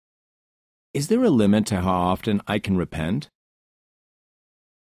Is there a limit to how often I can repent?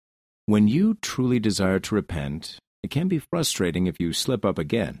 When you truly desire to repent, it can be frustrating if you slip up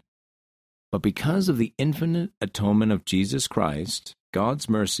again. But because of the infinite atonement of Jesus Christ, God's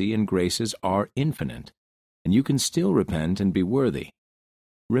mercy and graces are infinite, and you can still repent and be worthy.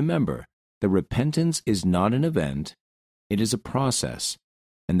 Remember that repentance is not an event, it is a process,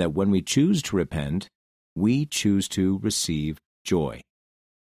 and that when we choose to repent, we choose to receive joy.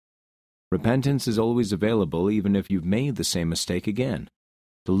 Repentance is always available even if you've made the same mistake again.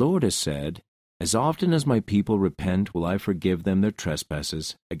 The Lord has said, "As often as my people repent will I forgive them their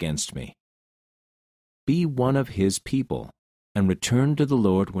trespasses against me." Be one of His people, and return to the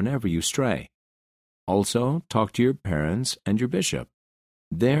Lord whenever you stray. Also, talk to your parents and your bishop.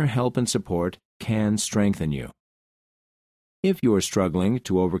 Their help and support can strengthen you. If you are struggling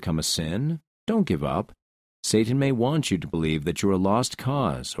to overcome a sin, don't give up. Satan may want you to believe that you're a lost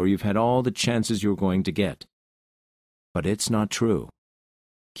cause or you've had all the chances you're going to get. But it's not true.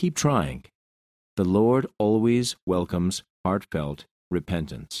 Keep trying. The Lord always welcomes heartfelt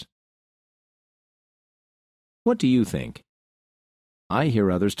repentance. What do you think? I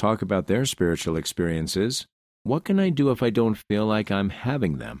hear others talk about their spiritual experiences. What can I do if I don't feel like I'm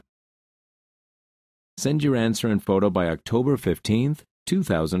having them? Send your answer and photo by October 15th,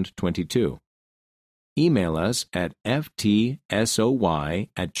 2022. Email us at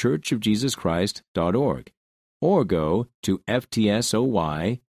ftsoy@churchofjesuschrist.org or go to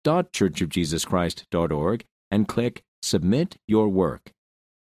ftsoy.churchofjesuschrist.org and click Submit Your Work.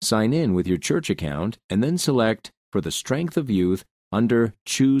 Sign in with your church account and then select for the Strength of Youth under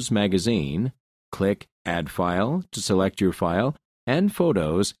Choose Magazine. Click Add File to select your file and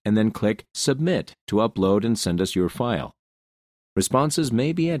photos and then click Submit to upload and send us your file. Responses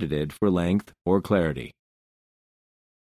may be edited for length or clarity.